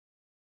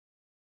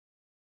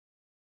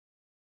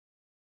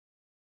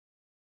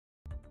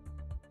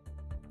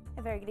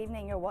A very good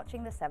evening. You're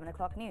watching the 7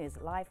 o'clock news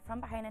live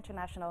from Bahrain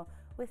International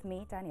with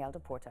me, Danielle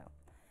Deporto.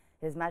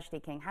 His Majesty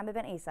King Hamad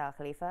bin Isa Al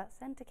Khalifa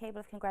sent a cable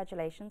of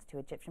congratulations to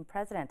Egyptian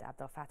President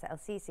Abdel Fattah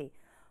el-Sisi,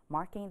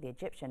 marking the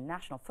Egyptian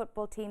national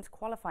football team's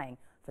qualifying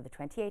for the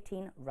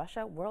 2018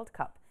 Russia World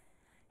Cup.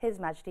 His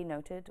Majesty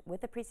noted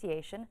with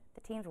appreciation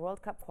the team's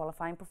World Cup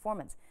qualifying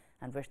performance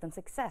and wished them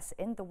success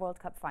in the World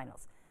Cup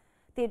finals.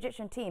 The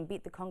Egyptian team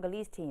beat the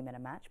Congolese team in a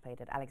match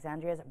played at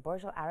Alexandria's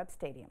Burj Al Arab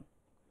Stadium.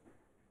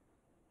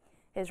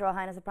 His Royal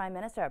Highness the Prime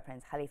Minister,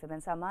 Prince Khalifa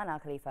bin Salman Al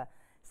Khalifa,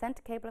 sent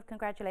a cable of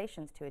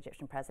congratulations to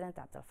Egyptian President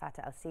Abdel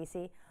Fattah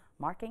el-Sisi,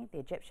 marking the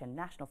Egyptian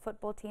national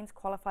football team's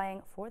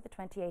qualifying for the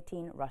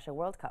 2018 Russia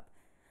World Cup.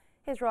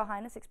 His Royal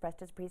Highness expressed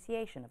his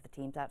appreciation of the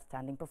team's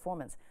outstanding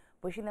performance,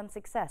 wishing them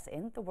success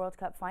in the World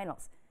Cup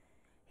finals.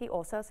 He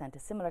also sent a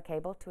similar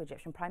cable to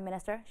Egyptian Prime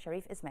Minister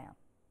Sharif Ismail.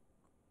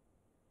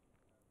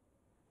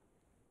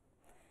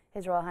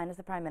 His Royal Highness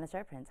the Prime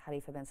Minister, Prince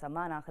Khalifa bin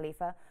Salman Al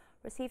Khalifa,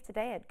 received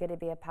today at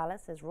Gudaibiya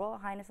Palace His Royal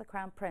Highness the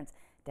Crown Prince,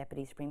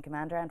 Deputy Supreme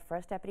Commander and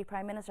First Deputy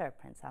Prime Minister,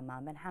 Prince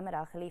Salman bin Hamad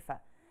Al Khalifa.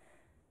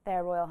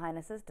 Their Royal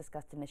Highnesses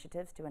discussed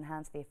initiatives to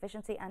enhance the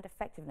efficiency and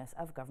effectiveness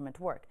of government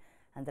work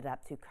and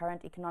adapt to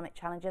current economic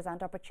challenges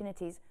and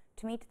opportunities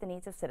to meet the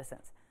needs of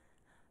citizens.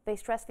 They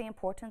stressed the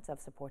importance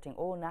of supporting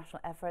all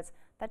national efforts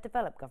that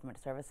develop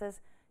government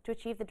services to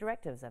achieve the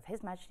directives of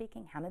His Majesty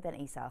King Hamad bin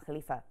Isa Al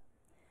Khalifa.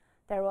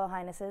 Their Royal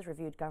Highnesses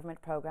reviewed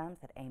government programs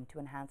that aim to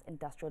enhance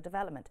industrial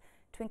development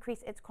to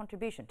increase its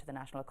contribution to the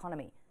national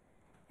economy,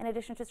 in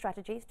addition to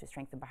strategies to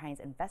strengthen Bahrain's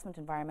investment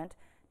environment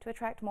to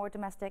attract more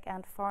domestic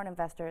and foreign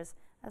investors,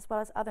 as well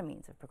as other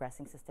means of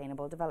progressing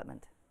sustainable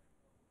development.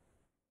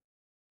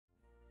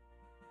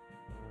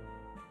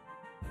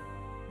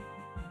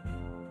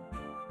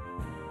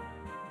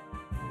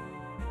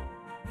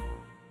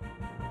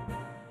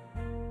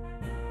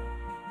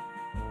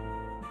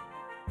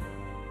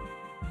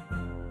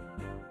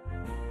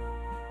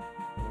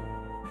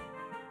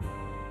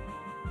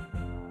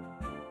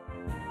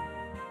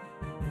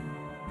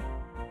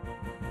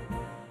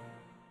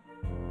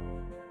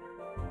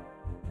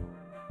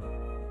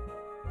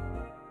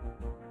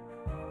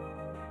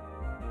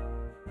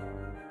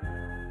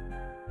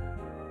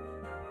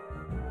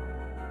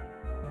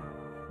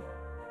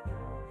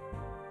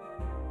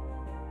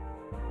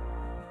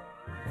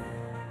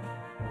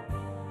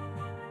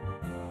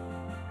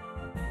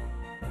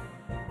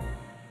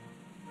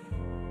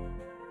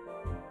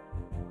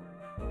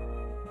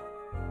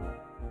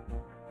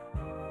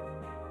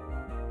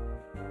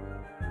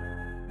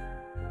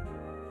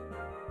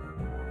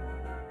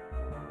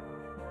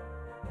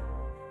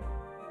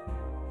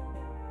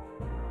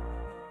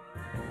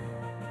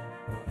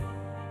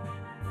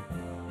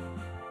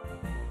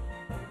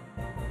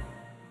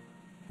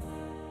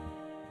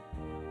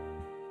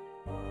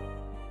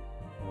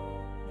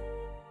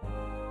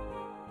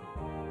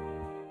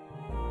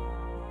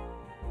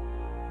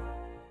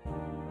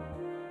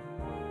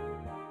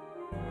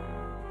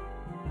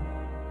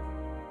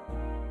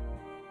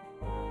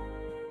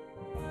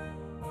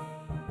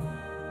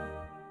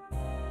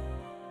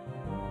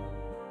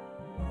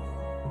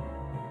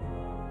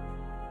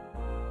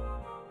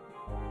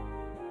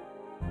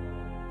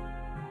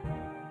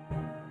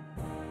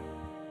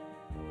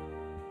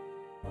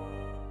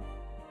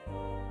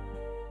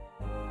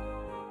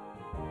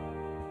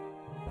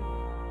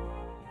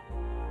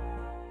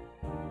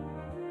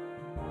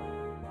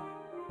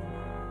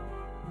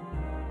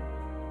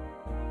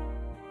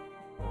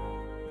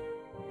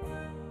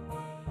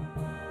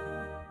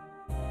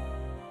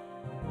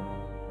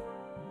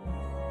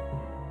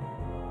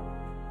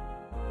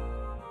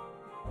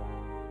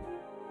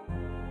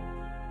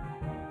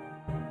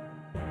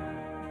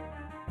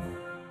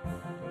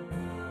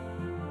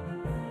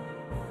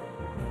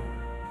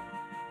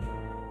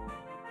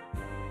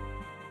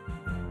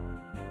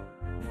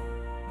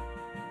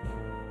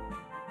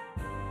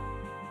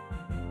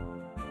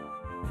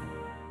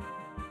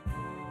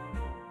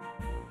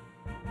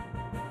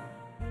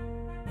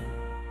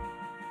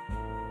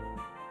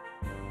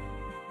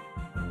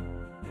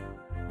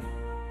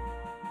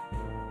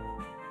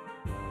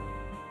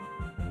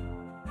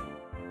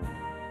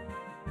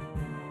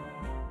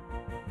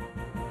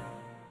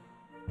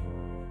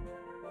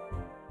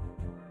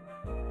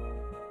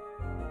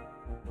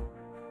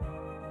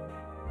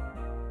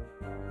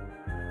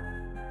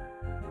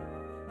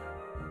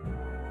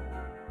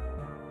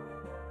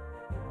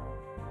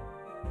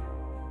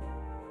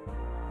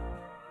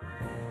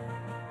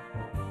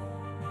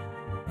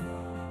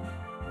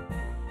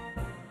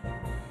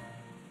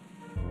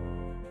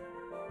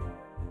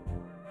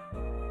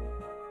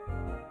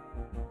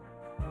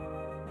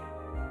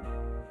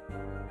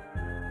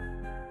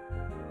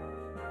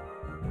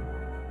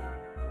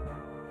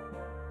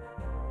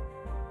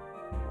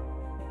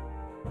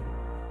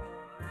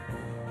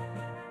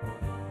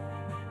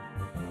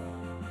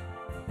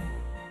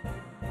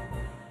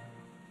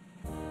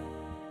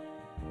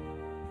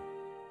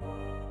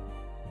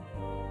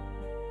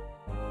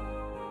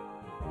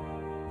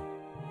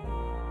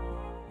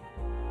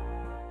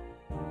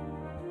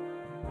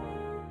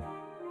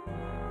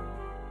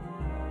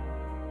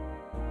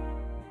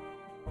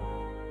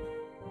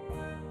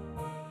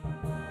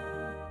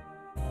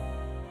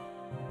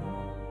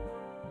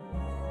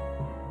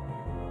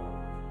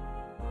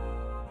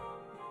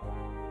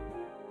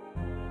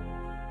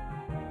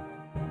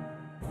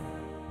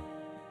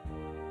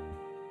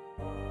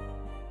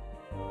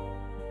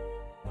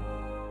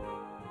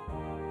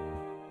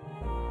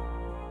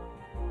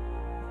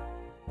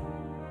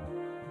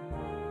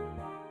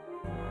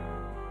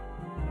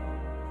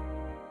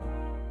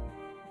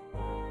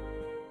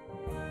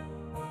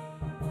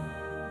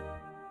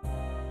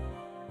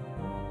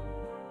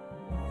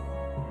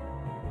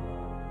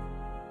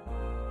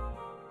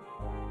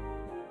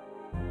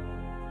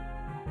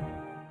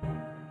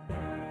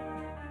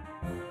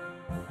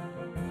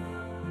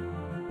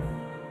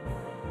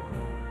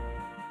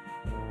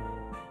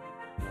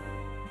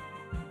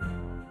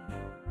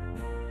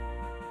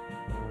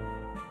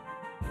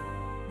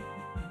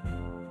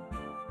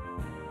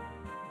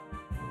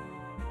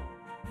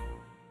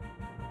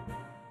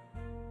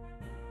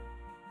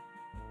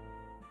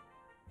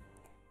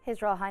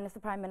 His Royal Highness the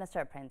Prime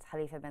Minister, Prince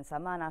Khalifa bin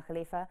Salman Al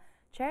Khalifa,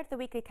 chaired the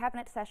weekly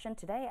cabinet session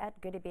today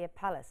at Gudibia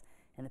Palace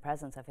in the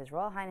presence of His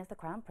Royal Highness the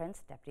Crown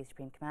Prince, Deputy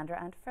Supreme Commander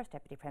and First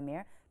Deputy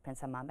Premier,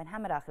 Prince Salman bin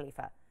Hamad Al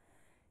Khalifa.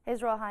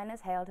 His Royal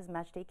Highness hailed His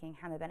Majesty King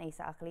Hamad bin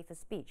Isa Al Khalifa's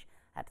speech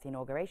at the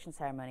inauguration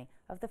ceremony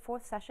of the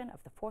fourth session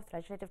of the fourth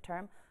legislative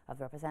term of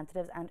the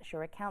Representatives and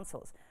Shura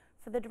Councils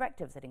for the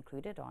directives it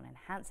included on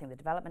enhancing the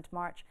development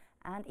march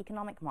and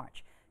economic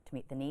march to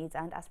meet the needs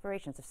and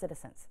aspirations of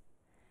citizens.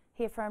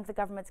 He affirmed the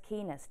government's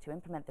keenness to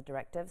implement the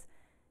directives,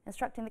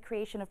 instructing the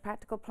creation of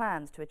practical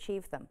plans to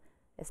achieve them,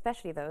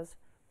 especially those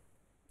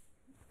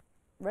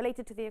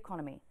related to the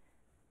economy.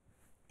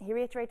 He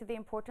reiterated the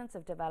importance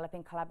of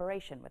developing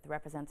collaboration with the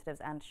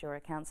representatives and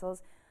Shura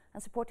councils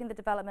and supporting the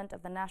development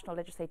of the national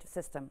legislative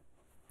system.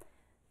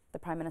 The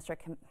Prime Minister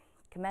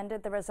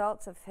commended the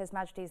results of His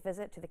Majesty's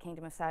visit to the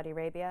Kingdom of Saudi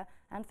Arabia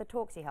and the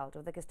talks he held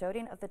with the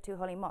custodian of the two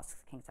holy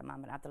mosques, King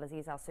Salman bin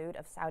Abdulaziz Al Saud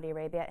of Saudi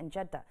Arabia in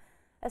Jeddah,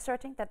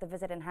 asserting that the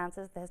visit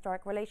enhances the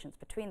historic relations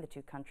between the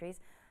two countries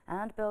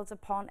and builds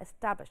upon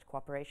established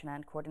cooperation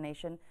and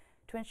coordination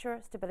to ensure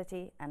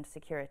stability and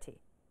security.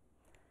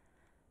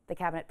 The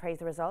Cabinet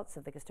praised the results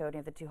of the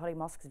custodian of the two holy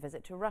mosques'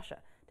 visit to Russia,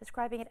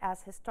 describing it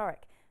as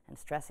historic and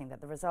stressing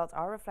that the results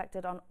are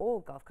reflected on all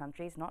Gulf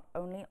countries, not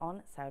only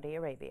on Saudi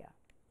Arabia.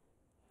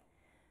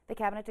 The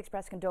Cabinet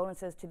expressed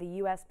condolences to the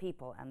U.S.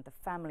 people and the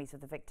families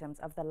of the victims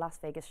of the Las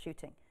Vegas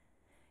shooting.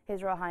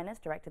 His Royal Highness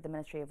directed the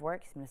Ministry of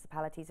Works,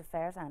 Municipalities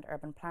Affairs and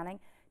Urban Planning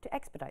to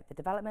expedite the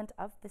development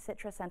of the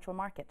Citra Central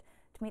Market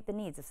to meet the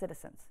needs of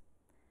citizens.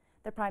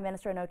 The Prime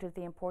Minister noted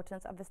the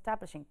importance of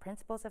establishing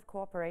principles of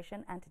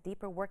cooperation and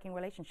deeper working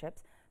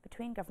relationships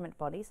between government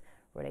bodies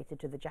related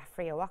to the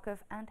Jafriya Waqf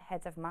and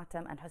heads of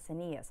Matam and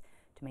Hussainiyas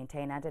to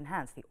maintain and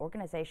enhance the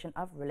organisation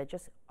of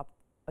religious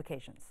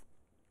occasions.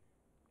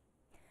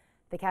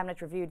 The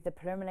Cabinet reviewed the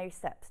preliminary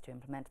steps to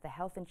implement the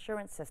health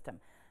insurance system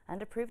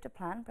and approved a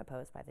plan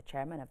proposed by the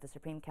Chairman of the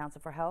Supreme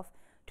Council for Health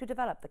to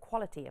develop the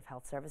quality of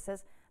health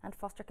services and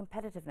foster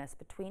competitiveness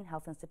between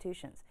health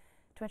institutions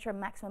to ensure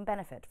maximum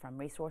benefit from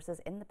resources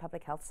in the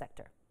public health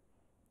sector.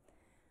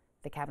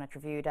 The Cabinet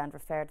reviewed and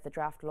referred the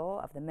draft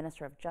law of the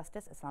Minister of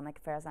Justice, Islamic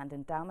Affairs and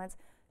Endowments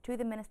to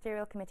the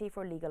Ministerial Committee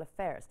for Legal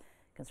Affairs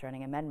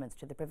concerning amendments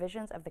to the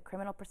provisions of the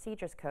Criminal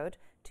Procedures Code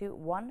to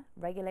 1.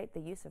 Regulate the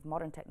use of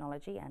modern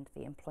technology and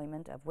the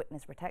employment of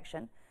witness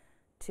protection,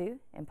 2.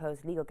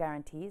 Impose legal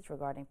guarantees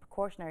regarding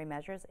precautionary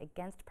measures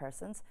against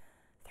persons,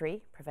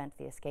 3. Prevent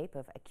the escape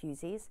of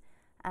accusees,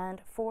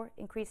 and 4.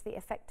 Increase the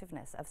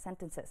effectiveness of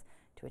sentences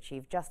to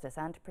achieve justice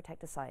and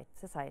protect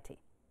society.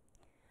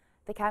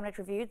 The Cabinet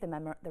reviewed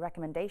the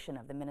recommendation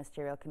of the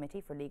Ministerial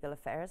Committee for Legal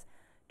Affairs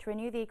to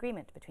renew the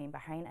agreement between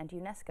Bahrain and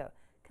UNESCO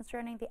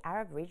concerning the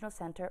Arab Regional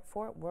Centre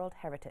for World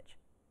Heritage.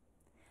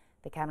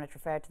 The Cabinet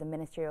referred to the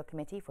Ministerial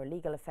Committee for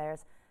Legal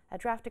Affairs a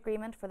draft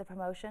agreement for the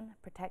promotion,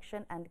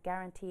 protection and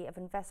guarantee of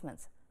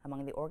investments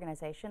among the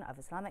Organisation of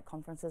Islamic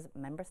Conference's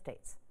member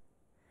states.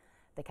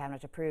 The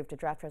Cabinet approved a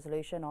draft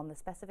resolution on the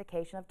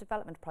specification of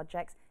development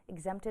projects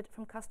exempted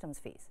from customs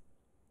fees.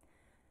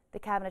 The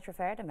Cabinet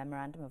referred a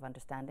Memorandum of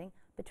Understanding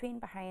between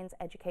Bahrain's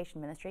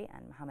Education Ministry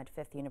and Mohammed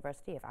V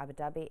University of Abu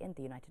Dhabi in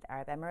the United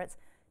Arab Emirates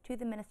to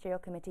the Ministerial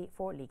Committee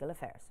for Legal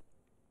Affairs.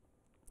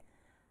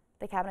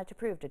 The Cabinet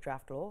approved a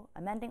draft law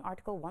amending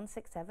Article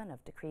 167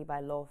 of Decree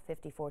by Law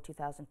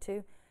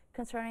 54/2002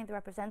 concerning the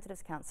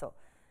Representatives' Council.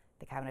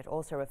 The Cabinet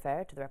also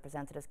referred to the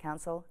Representatives'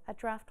 Council a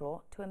draft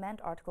law to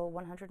amend Article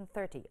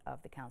 130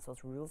 of the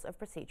Council's Rules of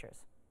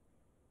Procedures.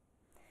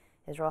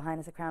 His Royal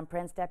Highness the Crown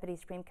Prince, Deputy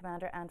Supreme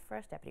Commander and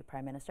First Deputy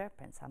Prime Minister,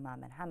 Prince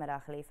Salman bin Hamad Al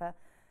Khalifa,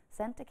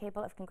 sent a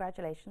cable of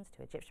congratulations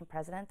to Egyptian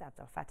President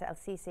Abdel Fattah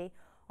El-Sisi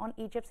on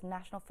Egypt's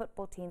national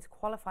football teams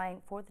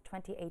qualifying for the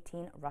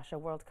 2018 Russia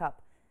World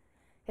Cup.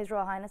 His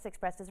Royal Highness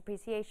expressed his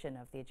appreciation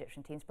of the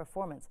Egyptian team's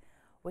performance,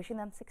 wishing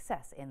them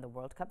success in the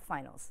World Cup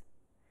finals.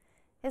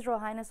 His Royal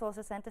Highness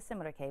also sent a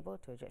similar cable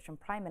to Egyptian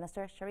Prime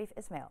Minister Sharif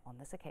Ismail on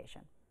this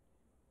occasion.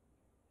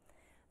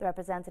 The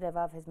representative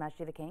of His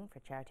Majesty the King for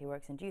Charity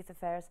Works and Youth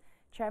Affairs,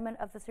 Chairman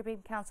of the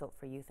Supreme Council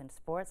for Youth and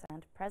Sports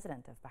and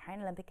President of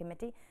Bahrain Olympic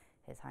Committee,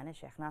 His Highness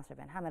Sheikh Nasser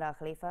bin Hamad Al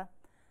Khalifa,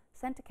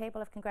 sent a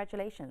cable of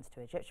congratulations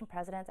to Egyptian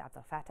President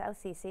Abdel Fattah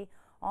El-Sisi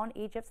on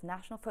Egypt's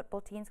national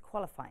football teams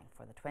qualifying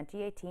for the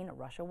 2018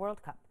 Russia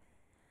World Cup.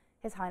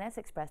 His Highness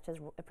expressed his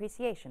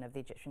appreciation of the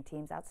Egyptian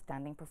team's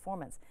outstanding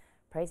performance,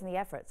 praising the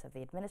efforts of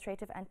the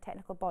administrative and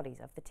technical bodies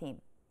of the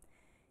team.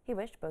 He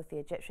wished both the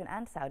Egyptian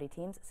and Saudi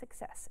teams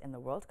success in the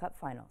World Cup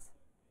finals.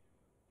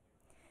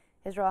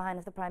 His Royal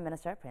Highness the Prime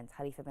Minister, Prince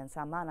Khalifa bin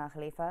Salman Al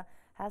Khalifa,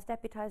 has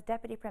deputised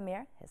Deputy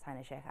Premier, His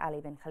Highness Sheikh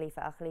Ali bin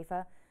Khalifa Al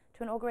Khalifa,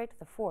 to inaugurate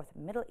the 4th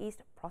Middle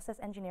East Process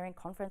Engineering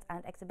Conference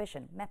and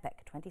Exhibition,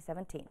 MEPEC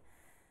 2017,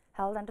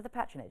 held under the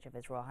patronage of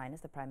His Royal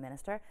Highness the Prime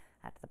Minister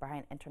at the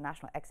Bahrain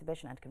International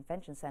Exhibition and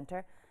Convention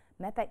Centre.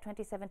 MEPEC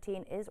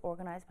 2017 is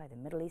organised by the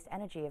Middle East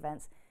Energy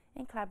Events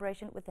in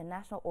collaboration with the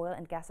National Oil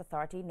and Gas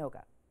Authority,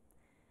 NOGA.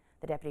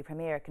 The Deputy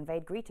Premier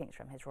conveyed greetings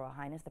from His Royal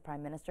Highness the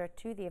Prime Minister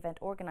to the event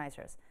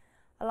organisers,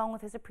 along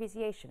with his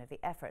appreciation of the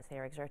efforts they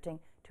are exerting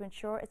to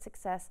ensure its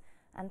success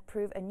and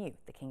prove anew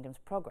the kingdom's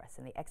progress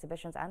in the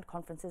exhibitions and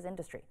conferences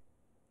industry.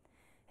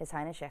 His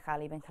Highness Sheikh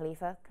Ali bin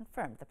Khalifa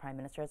confirmed the Prime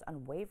Minister's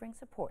unwavering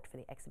support for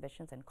the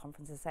exhibitions and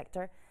conferences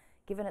sector,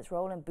 given its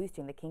role in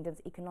boosting the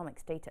kingdom's economic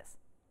status.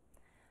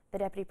 The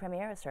Deputy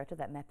Premier asserted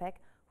that MEPEC,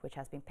 which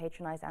has been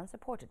patronised and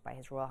supported by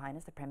His Royal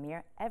Highness the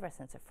Premier ever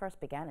since it first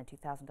began in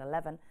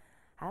 2011,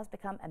 has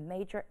become a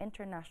major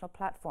international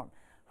platform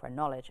where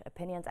knowledge,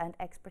 opinions and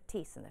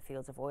expertise in the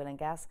fields of oil and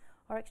gas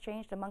are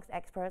exchanged amongst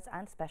experts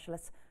and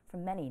specialists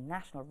from many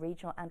national,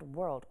 regional and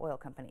world oil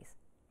companies.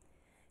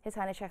 His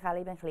Highness Sheikh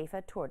Ali bin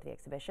Khalifa toured the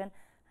exhibition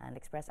and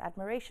expressed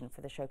admiration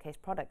for the showcase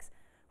products,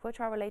 which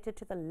are related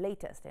to the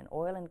latest in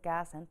oil and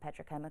gas and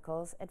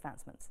petrochemicals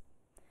advancements.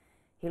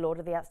 He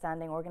lauded the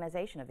outstanding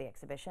organisation of the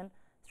exhibition,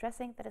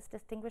 stressing that its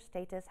distinguished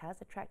status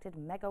has attracted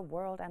mega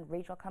world and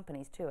regional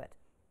companies to it.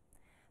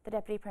 The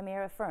Deputy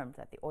Premier affirmed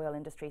that the oil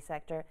industry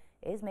sector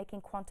is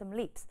making quantum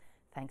leaps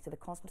thanks to the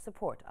constant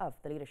support of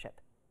the leadership.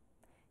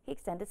 He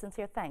extended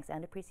sincere thanks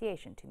and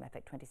appreciation to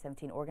MEPEC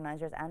 2017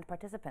 organisers and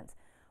participants,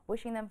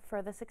 wishing them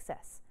further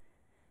success.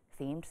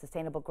 Themed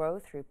sustainable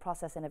growth through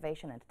process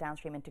innovation and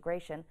downstream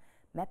integration,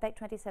 MEPEC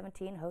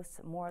 2017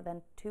 hosts more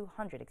than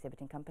 200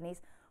 exhibiting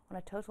companies on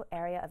a total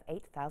area of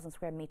 8,000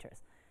 square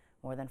metres.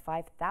 More than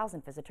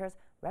 5,000 visitors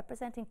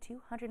representing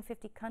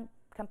 250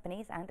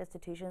 companies and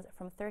institutions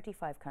from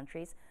 35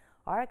 countries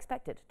are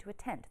expected to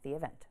attend the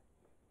event.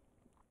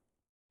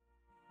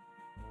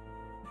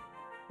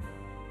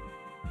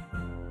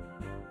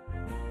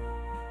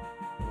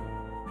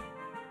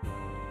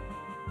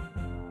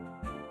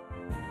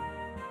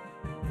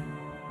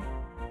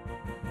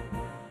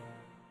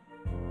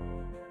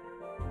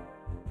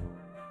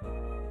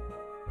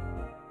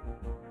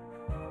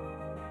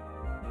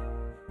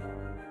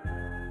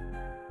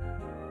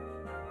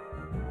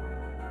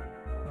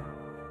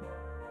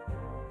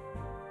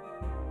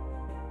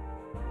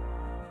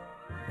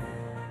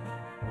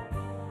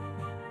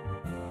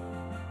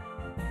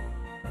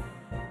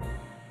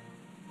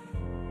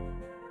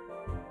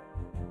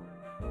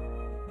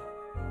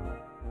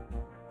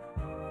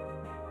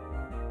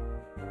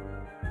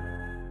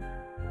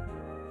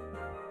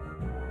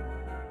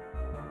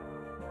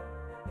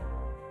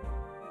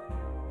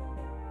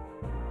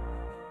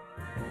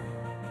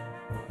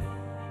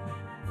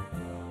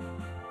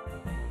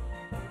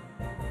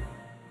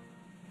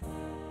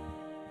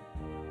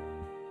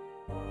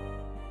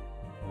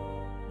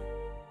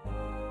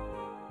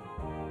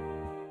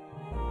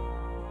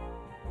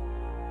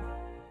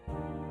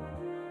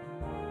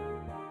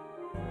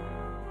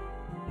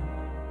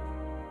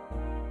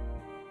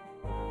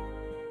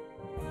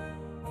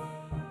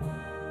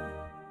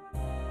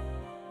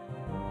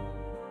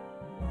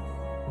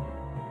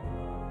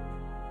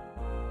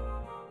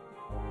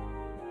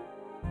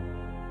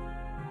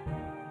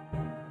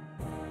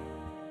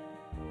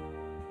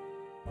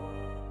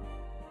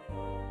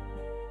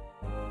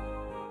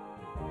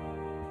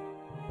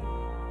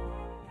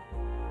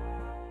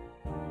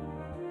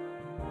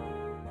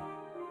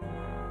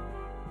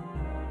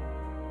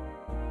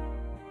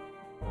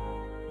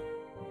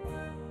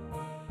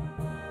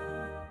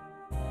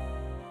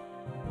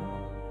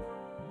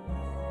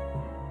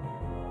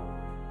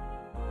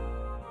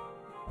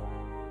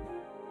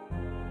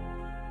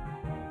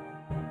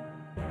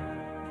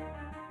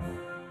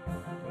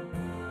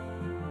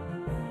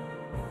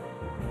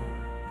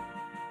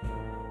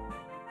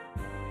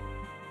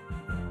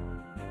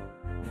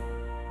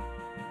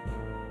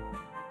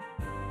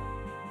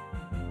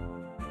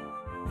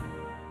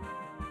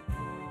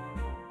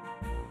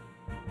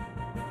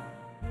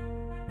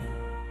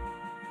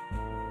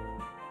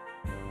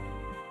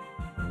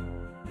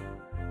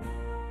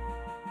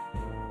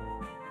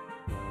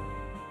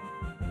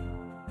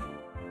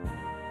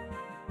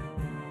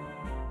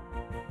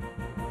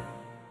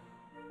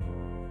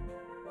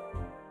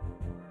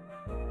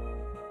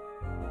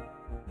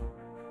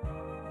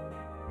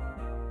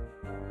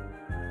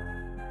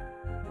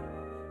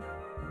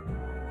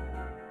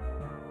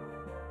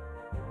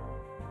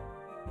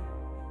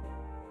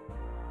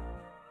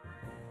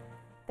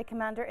 The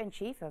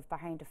Commander-in-Chief of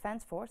Bahrain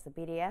Defence Force, the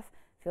BDF,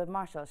 Field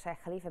Marshal Sheikh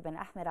Khalifa bin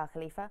Ahmed Al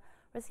Khalifa,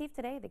 received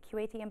today the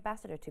Kuwaiti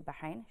Ambassador to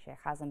Bahrain, Sheikh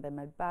Hazem bin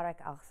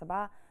Mubarak Al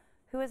Sabah,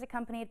 who is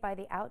accompanied by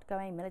the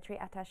outgoing military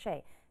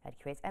attaché at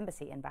Kuwait's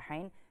embassy in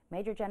Bahrain,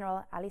 Major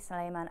General Ali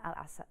Suleiman Al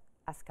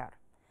Askar.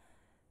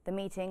 The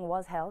meeting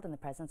was held in the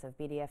presence of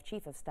BDF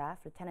Chief of Staff,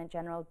 Lieutenant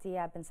General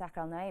Diab bin Sakr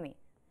Al Naimi.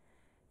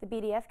 The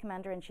BDF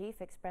Commander-in-Chief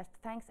expressed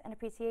thanks and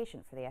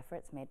appreciation for the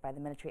efforts made by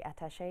the military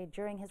attaché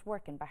during his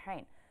work in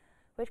Bahrain,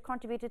 which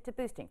contributed to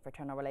boosting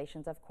fraternal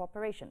relations of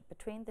cooperation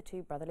between the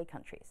two brotherly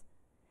countries.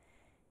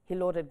 He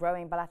lauded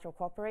growing bilateral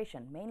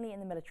cooperation, mainly in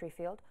the military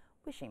field,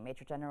 wishing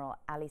Major General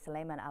Ali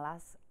Suleiman Al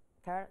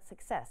Askar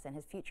success in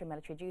his future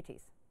military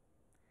duties.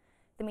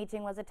 The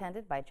meeting was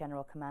attended by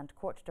General Command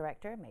Court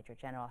Director Major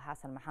General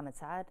Hassan Mohammed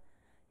Saad,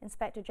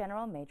 Inspector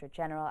General Major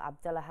General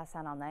Abdullah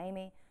Hassan Al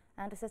Naimi,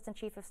 and Assistant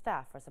Chief of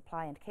Staff for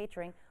Supply and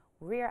Catering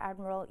Rear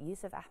Admiral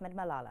Yusuf Ahmed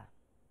Malala.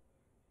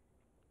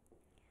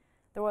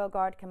 The Royal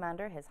Guard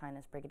Commander, His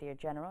Highness Brigadier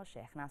General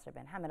Sheikh Nasser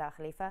bin Hamad Al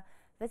Khalifa,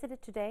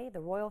 visited today the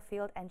Royal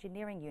Field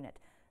Engineering Unit,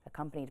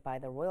 accompanied by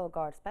the Royal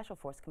Guard Special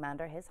Force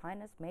Commander, His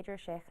Highness Major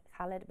Sheikh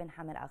Khalid bin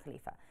Hamad Al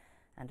Khalifa,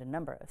 and a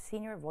number of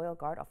senior Royal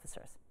Guard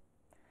officers.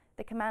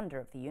 The commander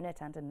of the unit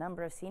and a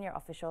number of senior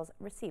officials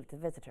received the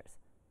visitors.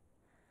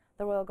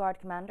 The Royal Guard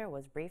Commander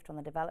was briefed on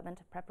the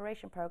development,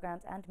 preparation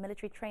programs and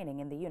military training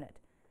in the unit.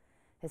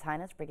 His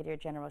Highness Brigadier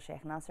General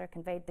Sheikh Nasser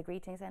conveyed the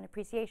greetings and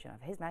appreciation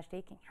of His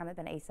Majesty King Hamad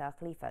bin Isa Al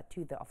Khalifa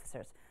to the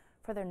officers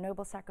for their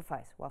noble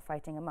sacrifice while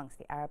fighting amongst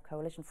the Arab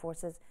coalition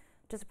forces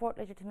to support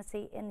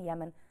legitimacy in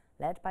Yemen,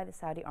 led by the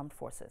Saudi Armed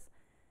Forces.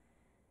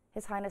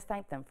 His Highness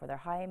thanked them for their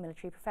high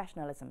military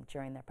professionalism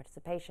during their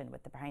participation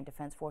with the Bahrain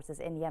Defence Forces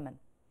in Yemen.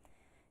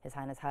 His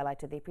Highness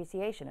highlighted the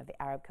appreciation of the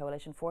Arab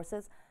coalition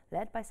forces,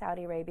 led by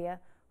Saudi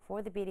Arabia,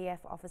 for the BDF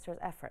officers'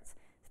 efforts,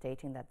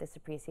 stating that this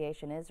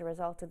appreciation is a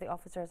result of the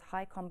officers'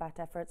 high combat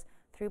efforts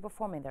through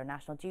performing their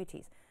national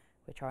duties,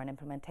 which are an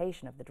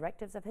implementation of the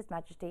directives of His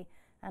Majesty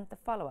and the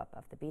follow-up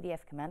of the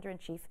BDF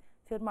Commander-in-Chief,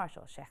 Field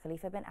Marshal Sheikh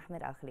Khalifa bin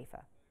Ahmed Al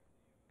Khalifa.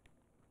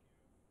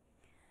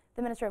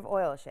 The Minister of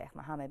Oil, Sheikh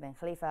Mohammed bin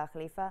Khalifa Al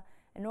Khalifa,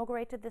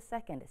 inaugurated the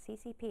second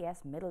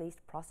CCPS Middle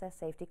East Process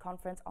Safety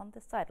Conference on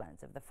the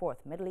sidelines of the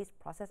fourth Middle East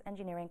Process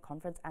Engineering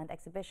Conference and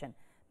Exhibition,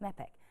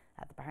 MEPEC,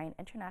 at the Bahrain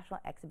International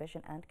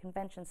Exhibition and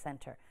Convention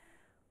Center,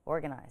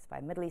 organized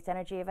by Middle East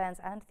Energy Events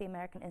and the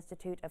American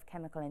Institute of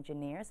Chemical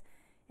Engineers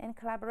in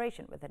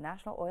collaboration with the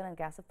National Oil and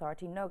Gas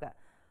Authority, NOGA,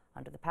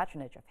 under the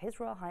patronage of His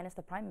Royal Highness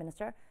the Prime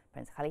Minister,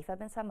 Prince Khalifa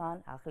bin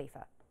Salman Al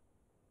Khalifa.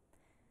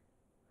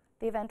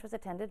 The event was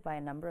attended by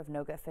a number of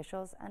NOGA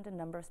officials and a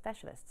number of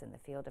specialists in the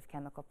field of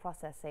chemical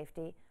process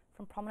safety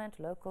from prominent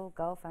local,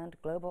 Gulf and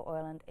global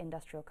oil and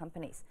industrial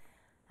companies,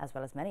 as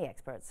well as many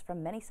experts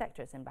from many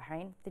sectors in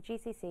Bahrain, the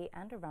GCC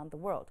and around the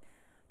world,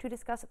 to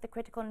discuss the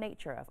critical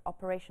nature of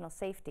operational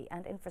safety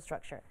and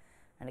infrastructure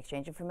and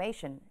exchange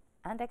information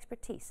and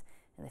expertise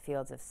in the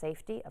fields of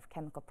safety of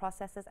chemical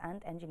processes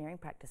and engineering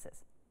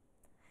practices.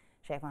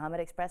 Sheikh Mohammed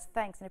expressed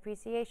thanks and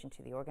appreciation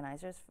to the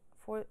organizers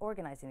for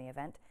organizing the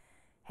event,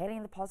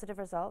 hailing the positive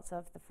results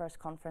of the first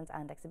conference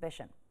and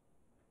exhibition.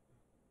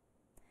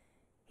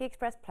 He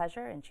expressed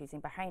pleasure in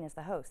choosing Bahrain as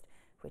the host,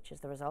 which is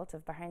the result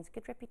of Bahrain's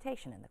good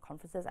reputation in the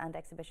conferences and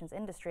exhibitions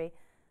industry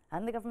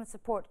and the government's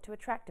support to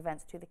attract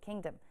events to the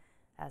kingdom,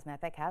 as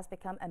MEPEC has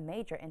become a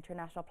major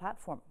international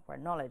platform where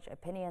knowledge,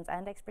 opinions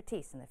and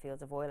expertise in the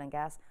fields of oil and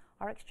gas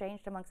are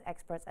exchanged amongst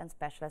experts and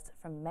specialists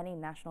from many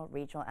national,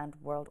 regional and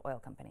world oil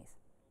companies.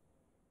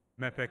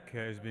 MEPEC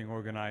is being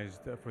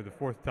organized for the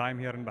fourth time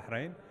here in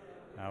Bahrain.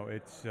 Now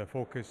it's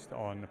focused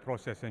on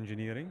process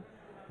engineering,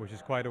 which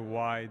is quite a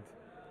wide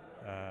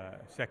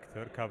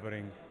sector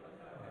covering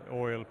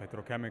oil,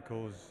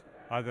 petrochemicals,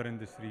 other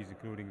industries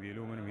including the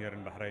aluminum here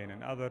in Bahrain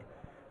and other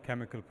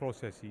chemical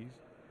processes.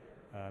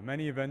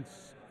 Many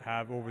events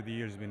have over the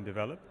years been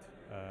developed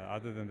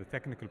other than the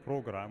technical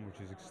program, which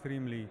is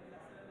extremely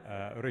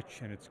rich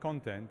in its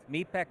content.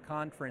 MEPEC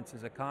conference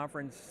is a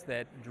conference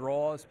that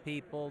draws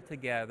people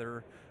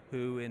together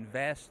who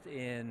invest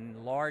in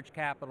large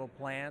capital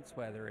plants,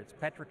 whether it's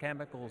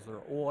petrochemicals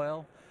or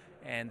oil,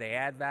 and they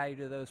add value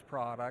to those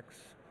products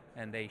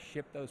and they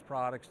ship those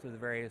products to the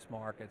various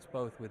markets,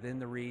 both within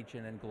the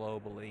region and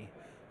globally.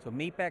 So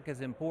MEPEC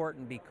is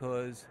important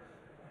because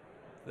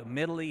the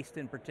Middle East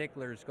in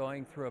particular is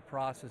going through a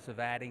process of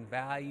adding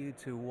value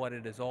to what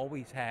it has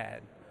always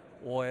had,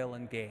 oil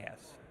and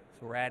gas.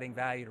 So we're adding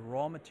value to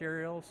raw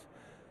materials.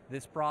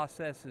 This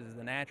process is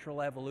the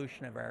natural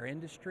evolution of our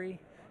industry,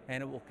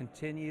 and it will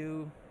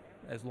continue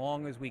as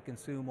long as we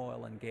consume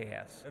oil and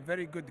gas.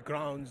 Very good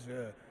grounds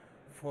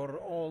for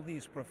all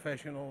these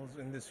professionals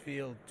in this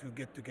field to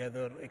get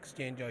together,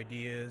 exchange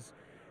ideas,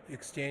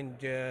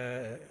 exchange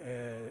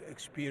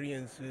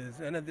experiences,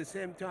 and at the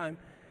same time,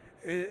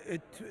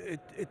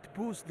 it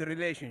boosts the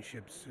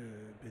relationships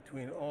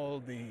between all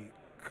the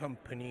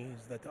companies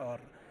that are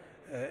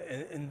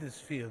in this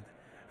field.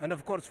 And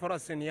of course, for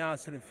us in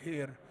Yasrib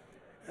here,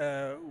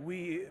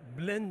 we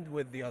blend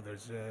with the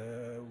others.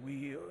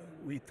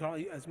 We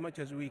try as much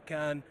as we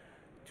can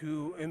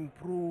to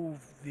improve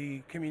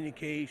the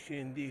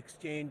communication, the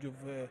exchange of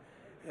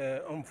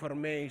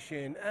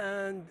information,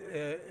 and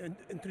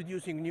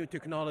introducing new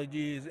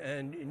technologies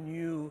and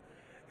new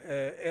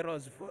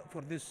eras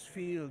for this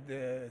field,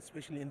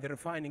 especially in the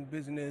refining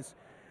business,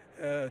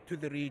 to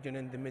the region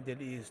and the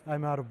Middle East.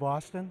 I'm out of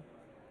Boston,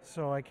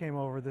 so I came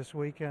over this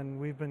weekend.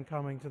 We've been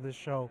coming to this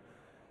show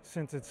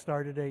since it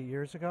started 8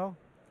 years ago,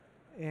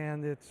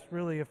 and it's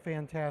really a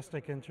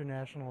fantastic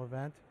international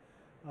event.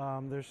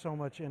 There's so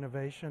much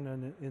innovation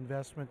and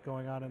investment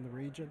going on in the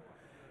region,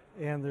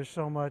 and there's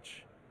so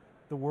much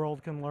the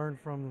world can learn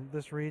from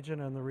this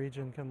region, and the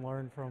region can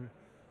learn from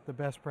the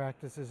best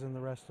practices in the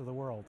rest of the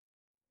world.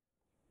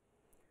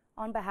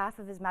 On behalf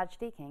of His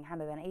Majesty King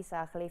Hamad bin Isa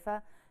Al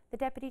Khalifa, the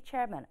Deputy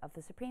Chairman of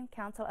the Supreme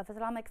Council of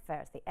Islamic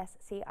Affairs, the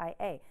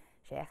SCIA,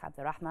 Sheikh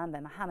Abdurrahman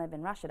bin Mohammed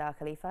bin Rashid Al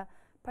Khalifa,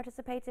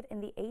 participated in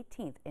the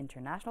 18th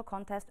International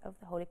Contest of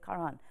the Holy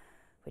Quran,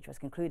 which was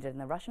concluded in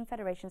the Russian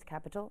Federation's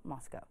capital,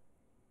 Moscow.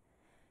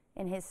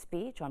 In his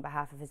speech on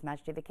behalf of His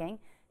Majesty the King,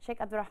 Sheikh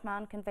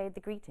Abdulrahman conveyed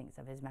the greetings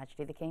of His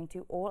Majesty the King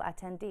to all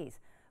attendees,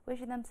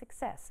 wishing them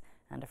success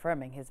and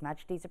affirming His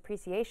Majesty's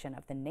appreciation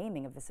of the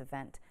naming of this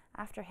event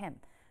after him,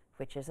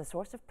 which is a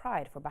source of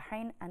pride for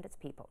Bahrain and its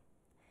people.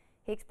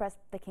 He expressed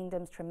the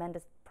kingdom's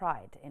tremendous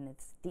pride in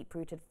its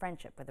deep-rooted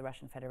friendship with the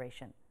Russian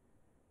Federation.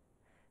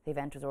 The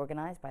event was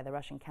organized by the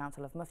Russian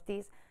Council of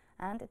Muftis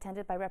and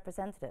attended by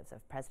representatives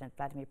of President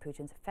Vladimir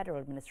Putin's federal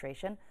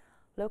administration,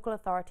 local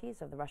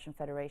authorities of the Russian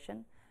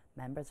Federation,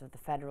 members of the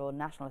Federal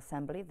National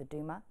Assembly, the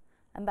Duma,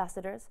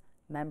 ambassadors,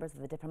 members of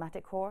the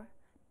diplomatic corps,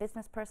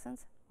 business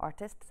persons,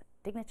 artists,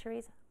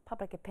 dignitaries,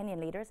 public opinion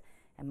leaders,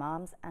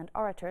 imams and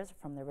orators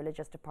from the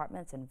religious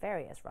departments in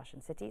various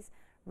Russian cities,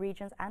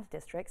 regions and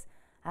districts,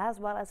 as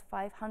well as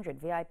 500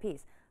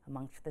 VIPs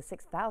amongst the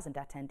 6,000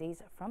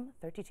 attendees from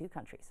 32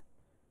 countries.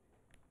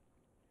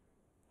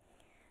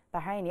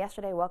 Bahrain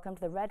yesterday welcomed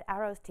the Red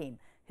Arrows team,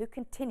 who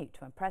continued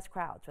to impress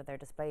crowds with their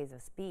displays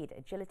of speed,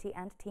 agility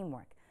and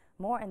teamwork.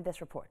 More in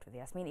this report with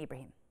Yasmin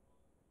Ibrahim.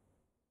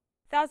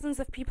 Thousands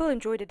of people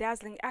enjoyed a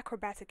dazzling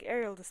acrobatic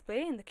aerial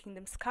display in the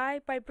kingdom's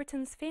sky by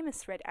Britain's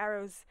famous Red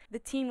Arrows. The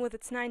team, with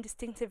its 9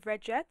 distinctive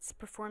red jets,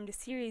 performed a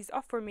series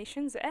of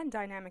formations and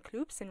dynamic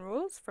loops and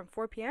rolls from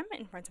 4 p.m.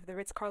 in front of the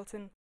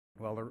Ritz-Carlton.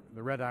 Well,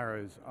 the Red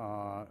Arrows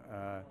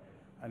are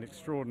an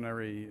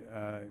extraordinarily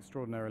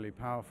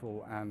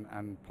powerful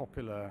and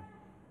popular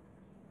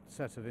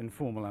set of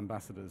informal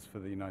ambassadors for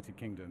the United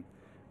Kingdom.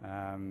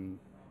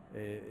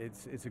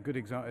 It's a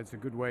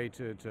good way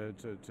to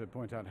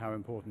point out how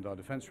important our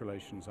defence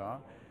relations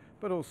are,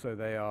 but also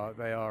they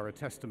are a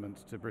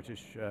testament to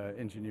British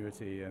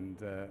ingenuity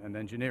and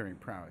engineering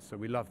prowess. So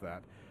we love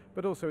that.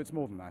 But also it's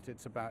more than that.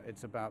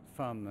 It's about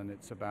fun, and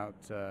it's about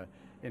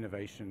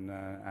innovation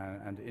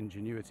and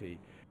ingenuity.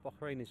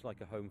 Bahrain is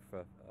like a home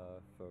for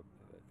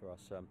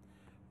us.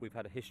 We've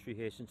had a history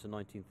here since the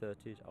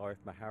 1930s. RF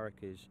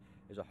Maharik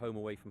is a home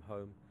away from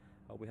home.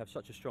 We have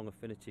such a strong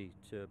affinity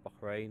to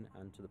Bahrain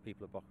and to the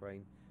people of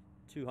Bahrain.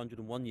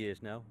 201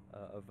 years now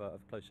of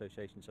close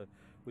association, so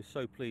we're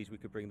so pleased we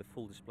could bring the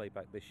full display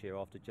back this year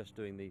after just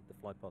doing the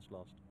flypast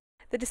last.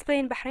 The display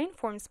in Bahrain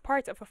forms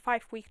part of a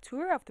 5-week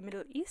tour of the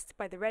Middle East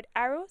by the Red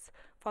Arrows,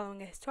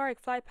 following a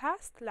historic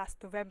flypast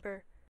last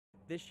November.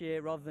 This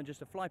year, rather than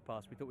just a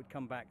flypast, we thought we'd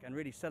come back and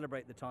really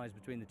celebrate the ties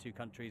between the two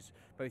countries,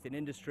 both in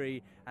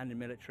industry and in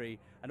military,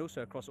 and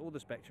also across all the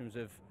spectrums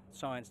of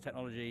science,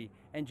 technology,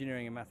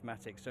 engineering and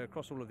mathematics, so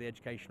across all of the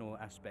educational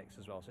aspects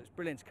as well. So it's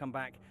brilliant to come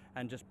back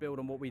and just build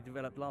on what we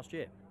developed last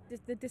year.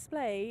 The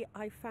display,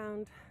 I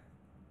found,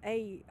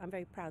 I'm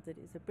very proud that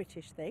it's a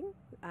British thing,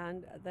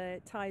 and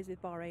the ties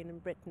with Bahrain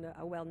and Britain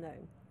are well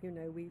known. You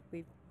know,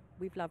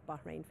 we've loved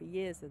Bahrain for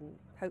years, and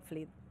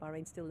hopefully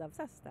Bahrain still loves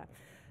us there.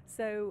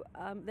 So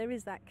there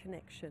is that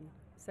connection.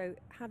 So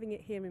having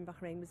it here in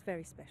Bahrain was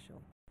very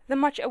special. The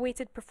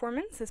much-awaited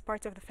performance is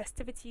part of the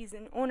festivities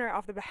in honor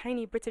of the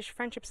Bahraini British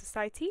Friendship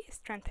Society,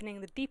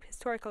 strengthening the deep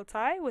historical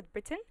tie with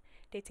Britain,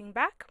 dating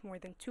back more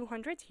than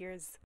 200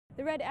 years.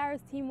 The Red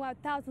Arrows team wowed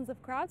thousands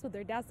of crowds with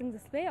their dazzling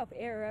display of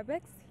air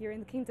aerobics here in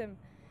the kingdom.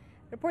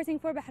 Reporting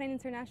for Bahrain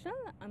International,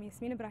 I'm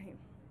Yasmin Ibrahim.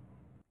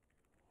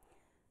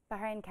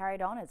 Bahrain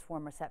carried on its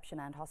warm reception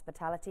and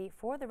hospitality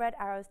for the Red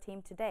Arrows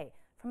team today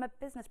from a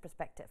business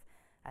perspective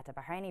at a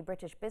Bahraini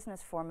British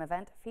Business Forum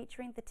event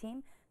featuring the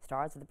team,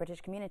 stars of the British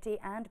community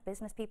and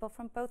business people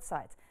from both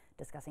sides,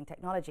 discussing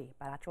technology,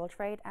 bilateral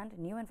trade and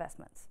new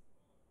investments.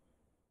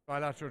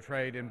 Bilateral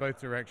trade in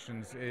both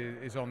directions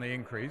is on the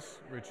increase,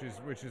 which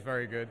is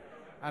very good,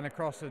 and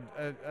across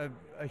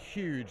a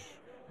huge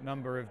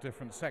number of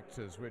different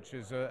sectors, which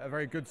is a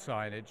very good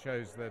sign. It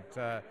shows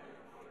that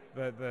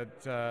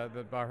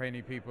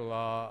Bahraini people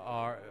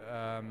are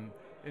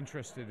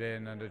interested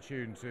in and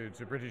attuned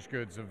to British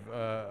goods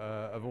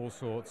of all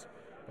sorts.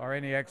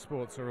 Bahraini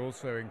exports are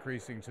also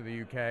increasing to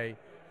the UK.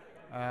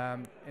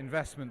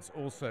 Investments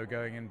also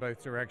going in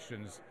both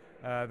directions.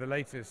 The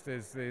latest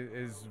is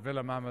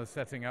Villa Mama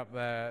setting up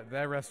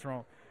their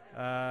restaurant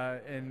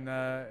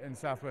in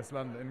Southwest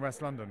London, in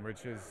West London,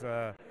 which is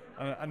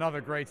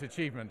another great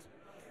achievement.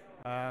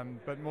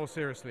 But more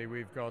seriously,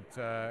 we've got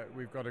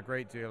a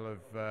great deal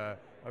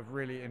of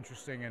really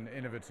interesting and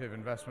innovative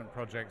investment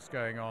projects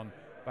going on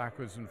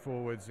backwards and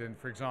forwards,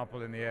 for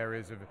example, in the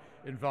areas of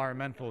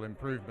environmental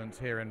improvements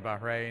here in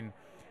Bahrain.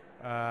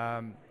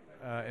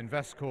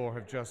 Investcorp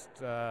have just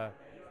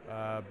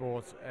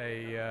bought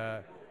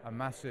a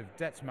massive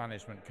debt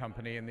management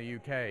company in the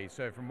UK.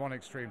 So from one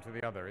extreme to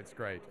the other, it's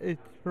great. It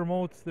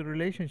promotes the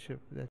relationship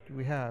that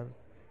we have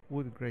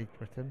with Great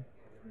Britain,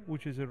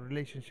 which is a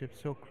relationship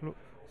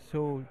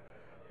so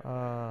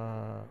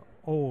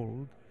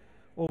old,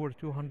 over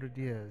 200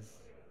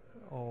 years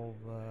of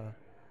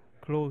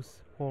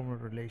close formal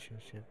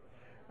relationship,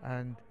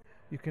 and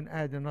you can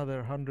add another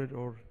 100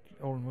 or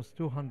almost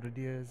 200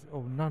 years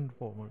of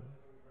non-formal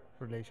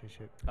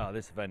relationship.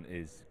 This event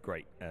is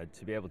great.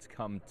 To be able to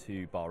come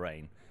to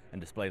Bahrain and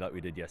display like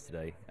we did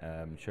yesterday,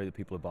 show the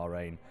people of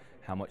Bahrain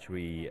how much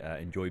we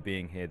enjoy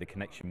being here, the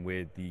connection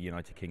with the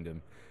United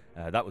Kingdom.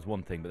 That was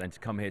one thing, but then to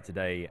come here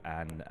today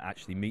and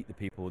actually meet the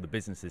people, the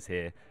businesses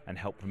here, and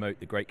help promote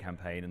the great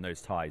campaign and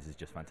those ties is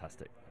just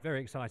fantastic.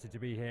 Very excited to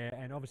be here,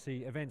 and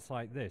obviously events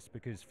like this,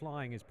 because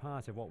flying is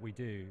part of what we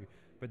do,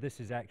 but this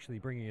is actually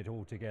bringing it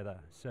all together.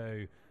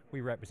 So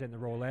we represent the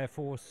Royal Air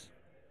Force,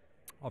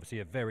 obviously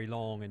a very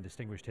long and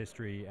distinguished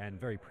history, and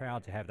very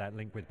proud to have that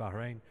link with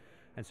Bahrain.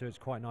 And so it's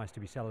quite nice to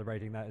be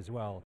celebrating that as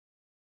well.